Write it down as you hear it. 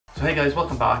So hey guys,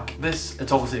 welcome back. It's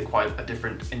obviously quite a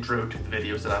different intro to the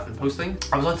videos that I've been posting.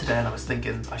 I was out today and I was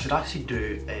thinking I should actually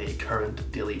do a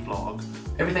current daily vlog.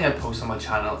 Everything I post on my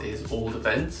channel is old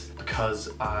events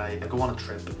because I go on a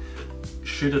trip,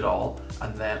 shoot it all,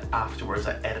 and then afterwards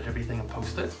I edit everything and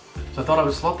post it. So I thought I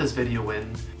would slot this video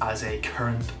in as a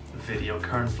current video,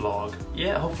 current vlog.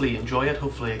 Yeah, hopefully you enjoy it.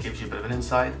 Hopefully it gives you a bit of an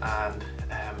insight and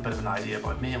a bit of an idea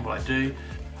about me and what I do.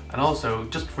 And also,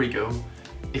 just before you go,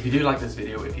 if you do like this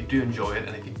video, if you do enjoy it,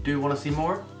 and if you do want to see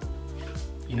more,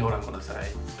 you know what I'm going to say.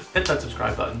 Hit that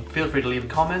subscribe button. Feel free to leave a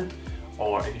comment,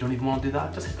 or if you don't even want to do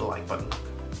that, just hit the like button.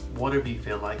 Whatever you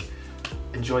feel like.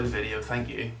 Enjoy the video. Thank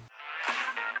you.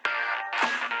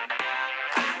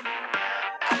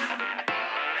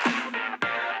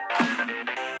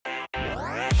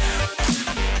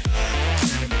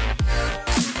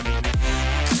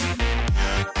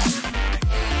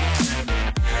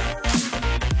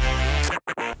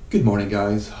 Good morning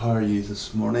guys, how are you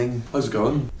this morning? How's it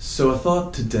going? So I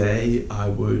thought today I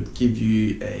would give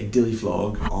you a daily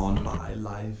vlog on my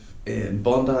life in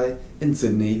Bondi, in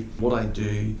Sydney, what I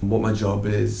do, what my job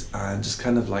is, and just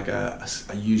kind of like a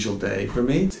usual day for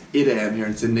me. It's 8 AM here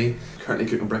in Sydney, currently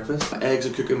cooking breakfast. My eggs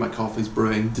are cooking, my coffee's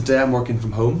brewing. Today I'm working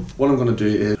from home. What I'm going to do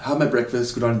is have my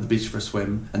breakfast, go down to the beach for a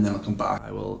swim, and then I'll come back.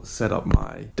 I will set up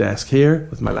my desk here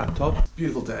with my laptop. It's a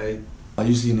beautiful day. I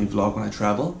usually only vlog when I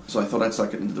travel, so I thought I'd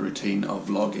start getting into the routine of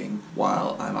vlogging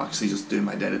while I'm actually just doing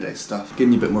my day-to-day stuff,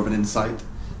 giving you a bit more of an insight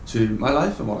to my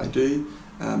life and what I do,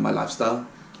 my lifestyle.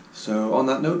 So on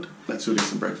that note, let's go get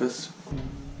some breakfast.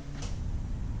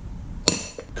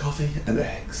 Coffee and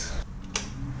eggs.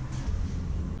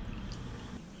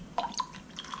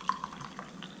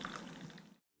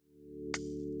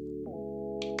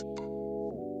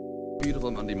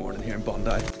 Beautiful Monday morning here in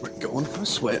Bondi. We're going for a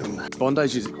swim. Bondi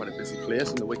is usually quite a busy place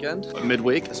on the weekend, but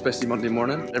midweek, especially Monday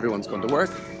morning, everyone's going to work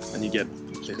and you get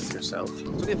the place to yourself. It's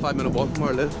only a 5-minute walk from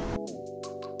where I live.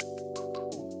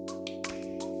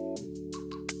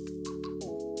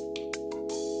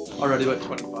 Already about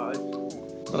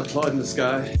 25. Not a cloud in the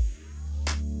sky.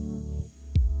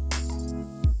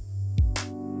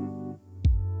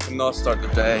 Cannot start the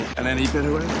day in any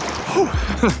better way.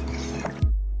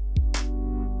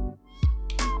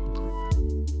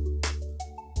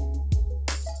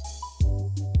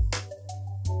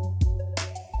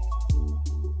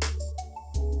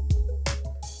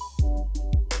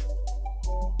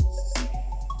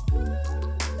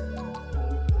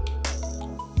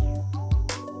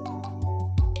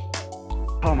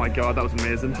 Oh my god, that was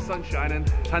amazing. Sun's shining,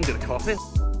 time to get a coffee.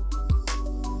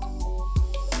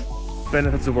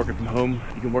 Benefits of working from home: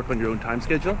 you can work on your own time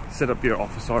schedule, set up your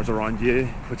office hours around you,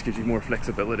 which gives you more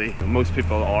flexibility. Most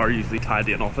people are usually tied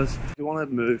to an office. If you want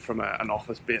to move from an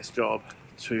office-based job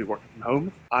to working from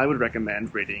home, I would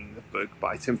recommend reading the book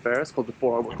by Tim Ferriss called The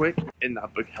 4-Hour Workweek. In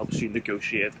that book helps you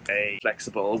negotiate a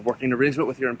flexible working arrangement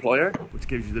with your employer, which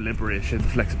gives you the liberation, the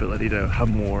flexibility to have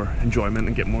more enjoyment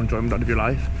and get more enjoyment out of your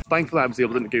life. Thankfully I was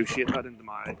able to negotiate that into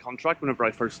my contract whenever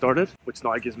I first started, which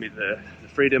now gives me the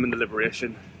freedom and the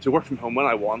liberation to work from home when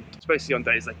I want, especially on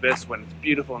days like this when it's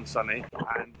beautiful and sunny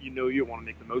and you know you want to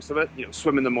make the most of it. You know,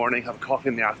 swim in the morning, have a coffee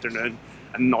in the afternoon,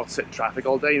 and not sit in traffic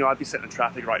all day. You know, I'd be sitting in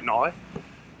traffic right now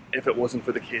if it wasn't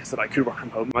for the case that I could work from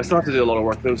home. I still have to do a lot of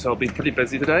work though, so I'll be pretty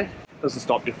busy today. Doesn't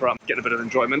stop you from getting a bit of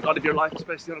enjoyment out of your life,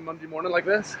 especially on a Monday morning like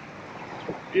this.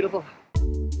 Beautiful.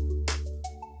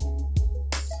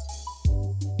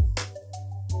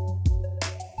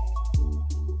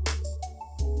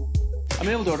 I'm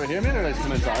able to order here, man, or I just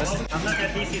come inside? I'm not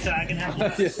that busy, so I can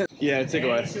have Yeah, take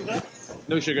away. sugar.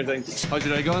 No sugar, thanks. How's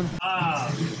your day going?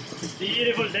 Ah,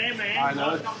 beautiful day, man. I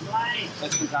know. Don't complain.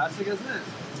 That's fantastic, isn't it?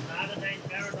 Another day in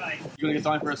paradise. You gonna get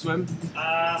time for a swim?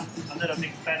 I'm not a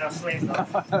big fan of swim, though.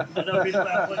 I don't feel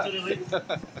bad, unfortunately.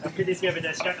 I feel this give it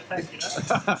a shock effect, you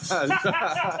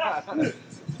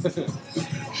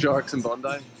know? Sharks in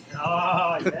Bondi.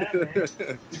 Oh, yeah,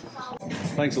 man.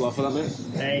 Thanks a lot for that, mate.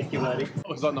 Thank you, buddy.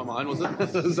 Was that not mine, was it?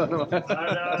 Was that not mine?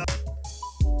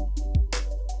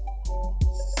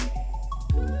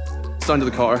 Down to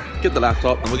the car, get the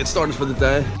laptop, and we'll get started for the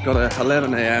day. Got a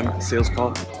 11 AM sales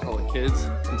call, calling kids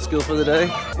in school for the day.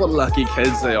 What lucky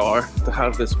kids they are to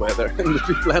have this weather and to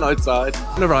be playing outside.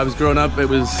 Whenever I was growing up, you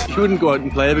wouldn't go out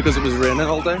and play because it was raining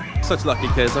all day. Such lucky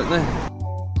kids, aren't they?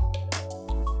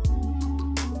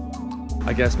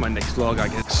 I guess my next vlog, I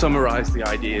can summarize the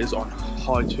ideas on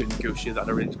how to negotiate that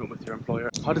arrangement with your employer.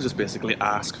 How to just basically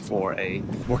ask for a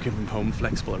working from home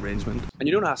flexible arrangement. And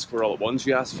you don't ask for all at once,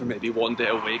 you ask for maybe 1 day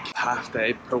a week, half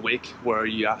day per week, where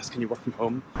you ask, can you work from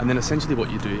home? And then essentially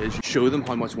what you do is you show them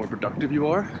how much more productive you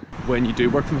are when you do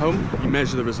work from home. You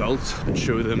measure the results and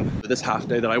show them this half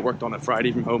day that I worked on a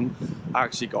Friday from home, I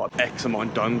actually got X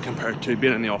amount done compared to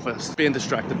being in the office, being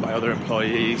distracted by other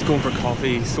employees, going for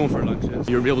coffees, going for lunches.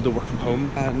 You're able to work from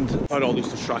home and without all those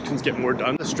distractions get more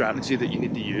done. A strategy that you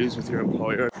need to use with your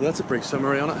employer. So that's a brief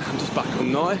summary on it. I'm just back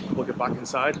home now. We'll get back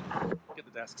inside, get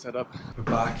the desk set up. We're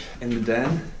back in the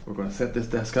den. We're going to set this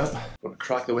desk up. We're going to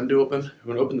crack the window open.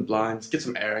 We're going to open the blinds, get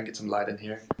some air and get some light in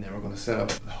here. And then we're going to set up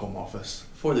the home office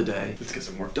for the day. Let's get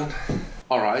some work done.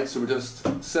 Alright, so we're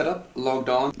just set up, logged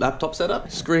on, laptop set up,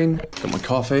 screen, got my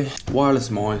coffee, wireless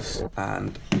mouse,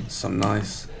 and some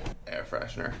nice air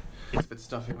freshener. It's a bit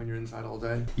stuffy when you're inside all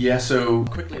day. Yeah, so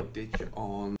quickly update you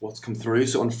on what's come through.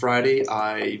 So on Friday,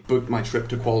 I booked my trip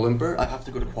to Kuala Lumpur. I have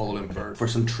to go to Kuala Lumpur for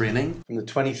some training from the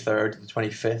 23rd to the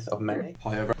 25th of May.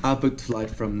 However, I booked a flight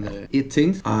from the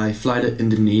 18th. I fly to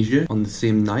Indonesia on the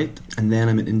same night, and then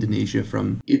I'm in Indonesia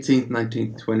from 18th,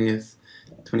 19th, 20th,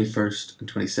 21st,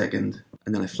 and 22nd.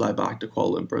 And then I fly back to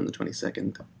Kuala Lumpur on the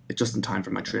 22nd. It's just in time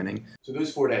for my training. So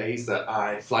those 4 days that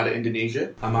I fly to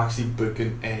Indonesia, I'm actually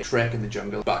booking a trek in the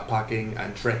jungle, backpacking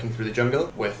and trekking through the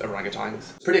jungle with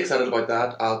orangutans. Pretty excited about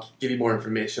that. I'll give you more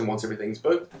information once everything's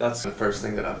booked. That's the first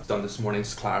thing that I've done this morning,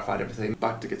 just clarified everything.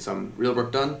 Back to get some real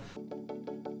work done.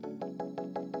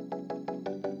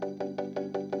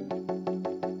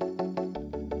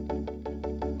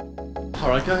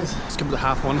 Alright guys, let's come to the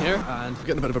half one here and we're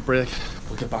getting a bit of a break.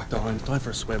 We'll get back down for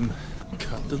a swim,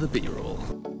 cut to the B-roll.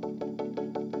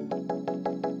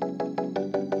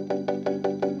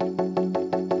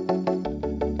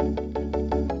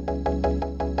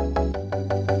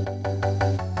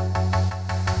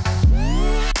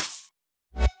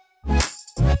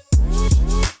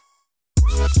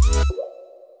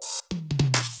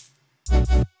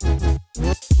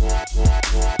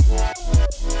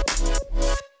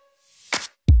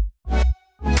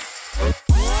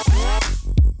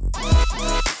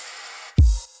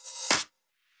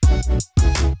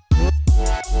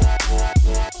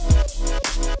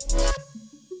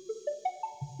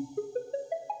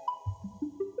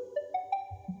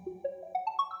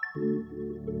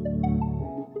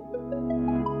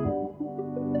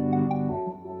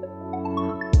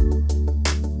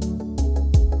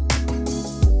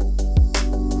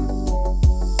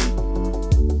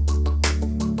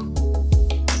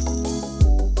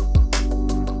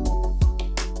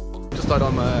 Out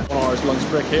on my 1 hour's lunch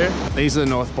break here. These are the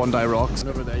North Bondi rocks, and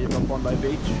over there you've got Bondi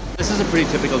Beach. This is a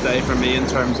pretty typical day for me in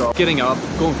terms of getting up,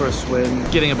 going for a swim,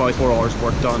 getting about 4 hours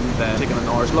work done, then taking an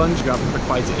hour's lunch, grabbing a quick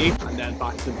bite to eat, and then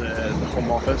back to the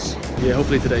home office. Yeah,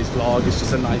 hopefully today's vlog is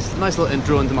just a nice little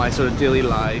intro into my sort of daily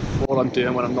life, what I'm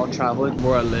doing when I'm not traveling,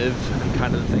 where I live, and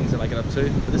kind of the things that I get up to.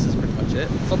 But this is pretty much it.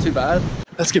 It's not too bad.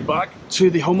 Let's get back to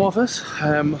the home office.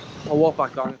 I'll walk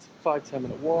back down. It's a 5-10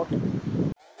 minute walk.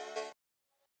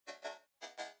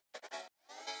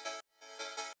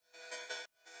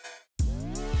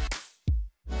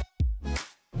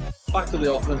 Back to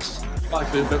the office, back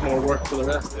to do a bit more work for the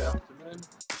rest of the afternoon.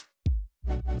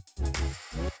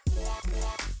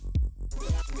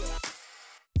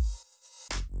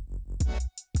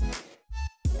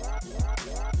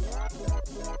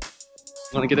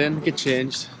 I'm gonna get in, get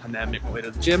changed, and then make my way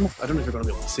to the gym. I don't know if you're gonna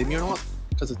be able to see me or not,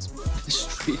 because the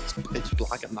street's pitch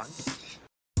black at night.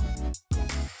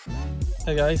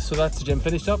 Hey guys, so that's the gym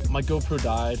finished up. My GoPro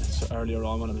died earlier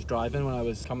on when I was driving, when I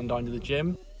was coming down to the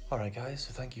gym. Alright guys,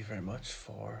 so thank you very much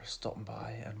for stopping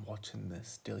by and watching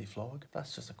this daily vlog.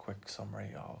 That's just a quick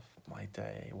summary of my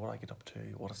day, what I get up to,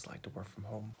 what it's like to work from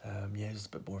home. Yeah, just a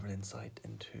bit more of an insight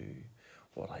into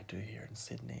what I do here in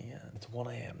Sydney. And it's 1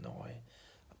 AM now. I'm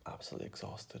absolutely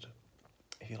exhausted.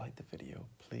 If you liked the video,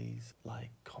 please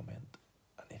like, comment,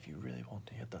 and if you really want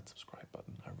to hit that subscribe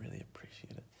button, I really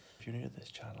appreciate it. If you're new to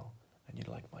this channel and you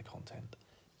like my content,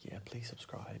 yeah, please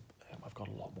subscribe. I've got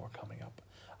a lot more coming up.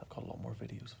 I've got a lot more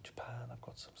videos of Japan. I've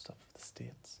got some stuff of the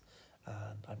States.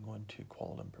 And I'm going to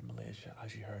Kuala Lumpur, Malaysia,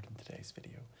 as you heard in today's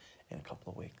video, in a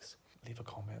couple of weeks. Leave a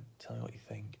comment. Tell me what you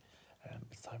think.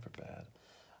 It's time for bed.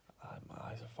 My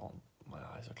eyes are falling. My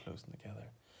eyes are closing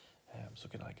together. So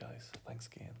good night, guys. Thanks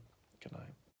again. Good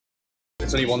night.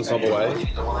 It's only 1 stop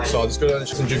away, so I'll just go down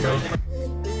to Shinjuku.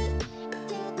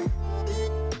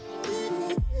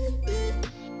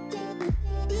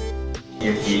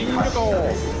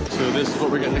 So this is what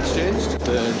we're getting exchanged,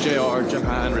 the JR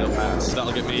Japan Rail Pass.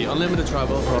 That'll get me unlimited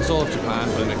travel across all of Japan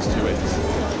for the next 2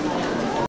 weeks.